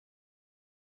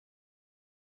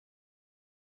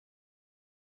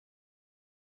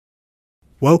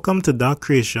Welcome to Dark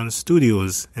Creation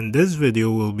Studios. In this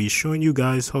video, we'll be showing you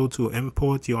guys how to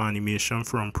import your animation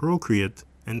from Procreate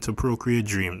into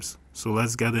Procreatedreams. So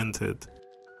let's get into it.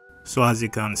 So as you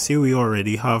can see, we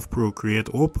already have Procreate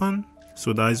open.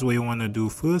 So that's what you want to do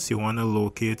first. You want to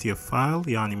locate your file,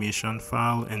 your animation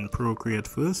file in Procreate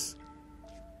first.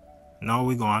 Now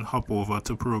we're going to hop over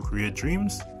to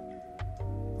Procreatedreams.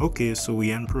 Okay, so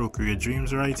we're in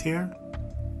Procreatedreams right here.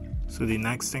 So the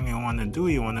next thing you want to do,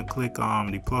 you want to click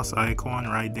the plus icon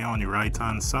right there on the right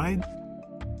hand side.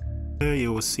 There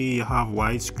you will see you have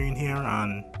widescreen here,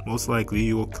 and most likely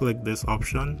you will click this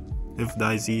option if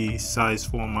that's the size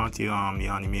format your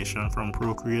animation from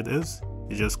Procreate is.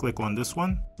 You just click on this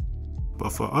one.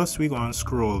 But for us, we're going to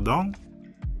scroll down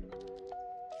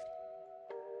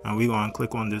and we're going to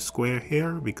click on this square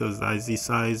here because that's the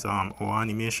size our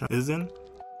animation is in.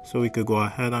 So we could go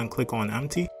ahead and click on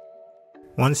empty.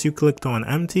 Once you clicked on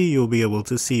empty, you'll be able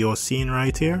to see your scene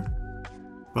right here.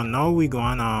 But now we're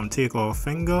going to take our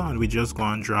finger and we just go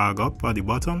and drag up at the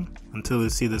bottom until you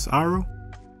see this arrow.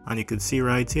 And you can see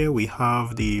right here we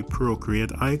have the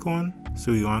Procreate icon.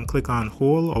 So we're going to click and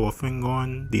hold our finger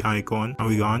on the icon and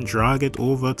we're going to drag it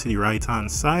over to the right hand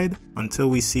side until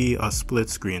we see a split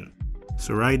screen.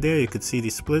 So right there you could see the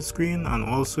split screen, and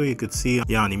also you could see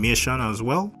the animation as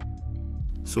well.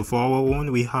 So for our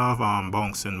own, we have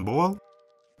bouncing ball.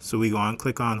 So we go and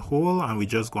click on hold and we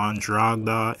just go and drag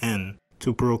that in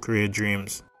to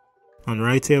Procreatedreams. And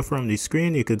right here from the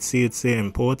screen you could see it say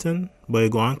important, but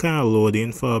it go and kind of load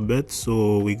in for a bit,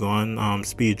 so we go and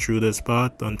speed through this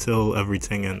part until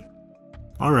everything in.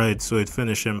 Alright, so it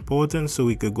finished importing, so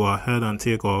we could go ahead and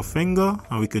take our finger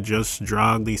and we could just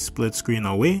drag the split screen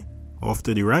away off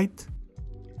to the right.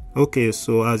 Okay,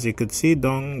 so as you could see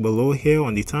down below here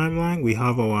on the timeline, we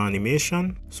have our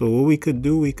animation. So what we could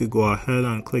do, we could go ahead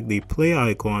and click the play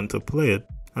icon to play it.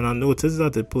 And I noticed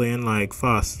that it's playing like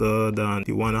faster than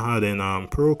the one I had in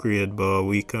Procreate, but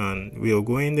we'll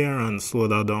go in there and slow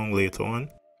that down later on.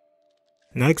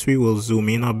 Next, we will zoom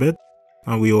in a bit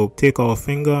and we will take our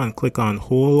finger and click on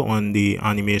hold on the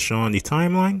animation on the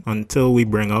timeline until we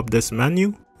bring up this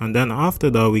menu. And then after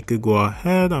that, we could go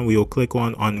ahead and we will click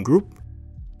on ungroup.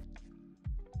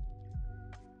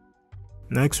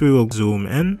 Next we will zoom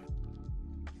in.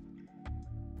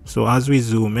 So as we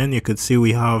zoom in, you could see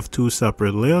we have two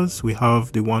separate layers. We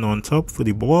have the one on top for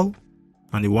the ball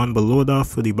and the one below that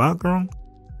for the background.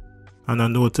 And I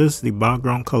noticed the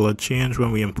background color changed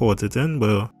when we import it in,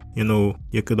 but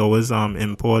you could always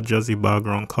import just the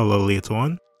background color later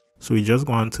on. So we just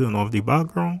go and turn off the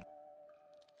background.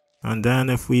 And then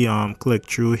if we click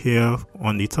through here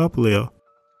on the top layer,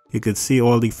 you could see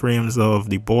all the frames of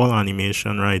the ball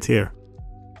animation right here.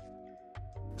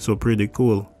 So pretty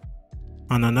cool.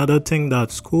 And another thing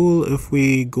that's cool, if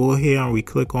we go here and we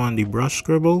click on the brush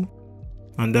scribble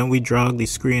and then we drag the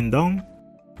screen down,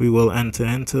 we will enter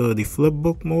into the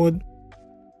flipbook mode.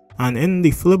 And in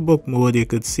the flipbook mode, you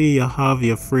could see you have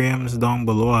your frames down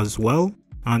below as well.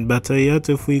 And better yet,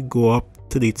 if we go up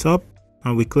to the top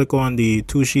and we click on the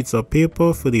two sheets of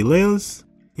paper for the layers,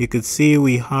 you could see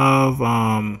we have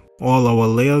all our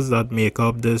layers that make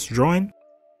up this drawing.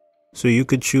 So you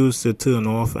could choose to turn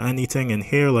off anything in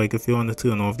here, like if you want to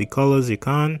turn off the colors, you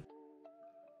can.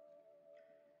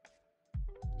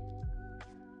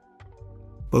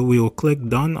 But we will click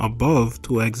done above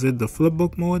to exit the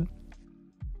flipbook mode.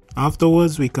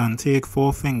 Afterwards, we can take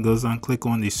 4 fingers and click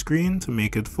on the screen to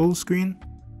make it full screen.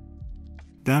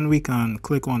 Then we can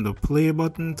click on the play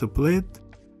button to play it.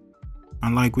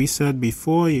 And like we said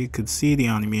before, you could see the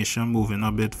animation moving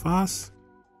a bit fast.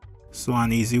 So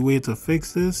an easy way to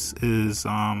fix this is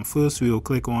first we will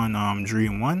click on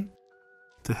Dream 1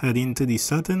 to head into the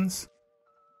settings.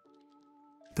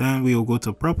 Then we will go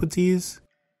to properties,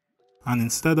 and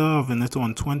instead of having it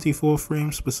on 24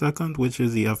 frames per second, which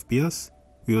is the FPS,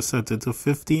 we will set it to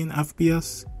 15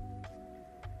 FPS.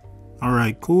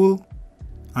 Alright, cool.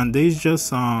 And there's just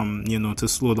to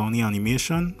slow down the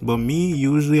animation, but me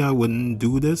usually I wouldn't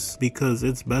do this because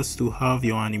it's best to have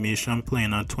your animation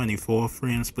playing at 24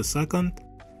 frames per second.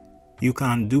 You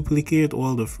can duplicate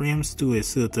all the frames to a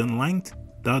certain length,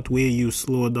 that way you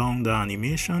slow down the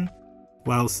animation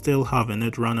while still having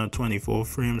it run at 24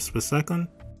 frames per second,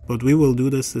 but we will do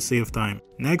this to save time.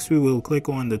 Next we will click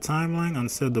on the timeline and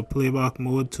set the playback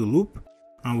mode to loop,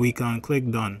 and we can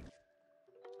click done.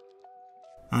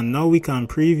 And now we can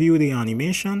preview the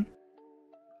animation,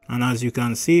 and as you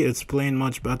can see, it's playing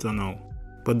much better now.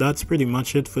 But that's pretty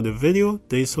much it for the video.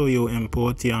 This is how you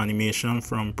import your animation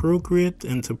from Procreate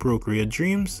into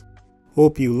Procreatedreams.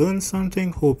 Hope you learned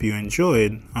something, hope you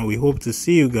enjoyed, and we hope to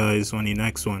see you guys on the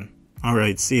next one.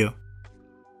 Alright, see ya.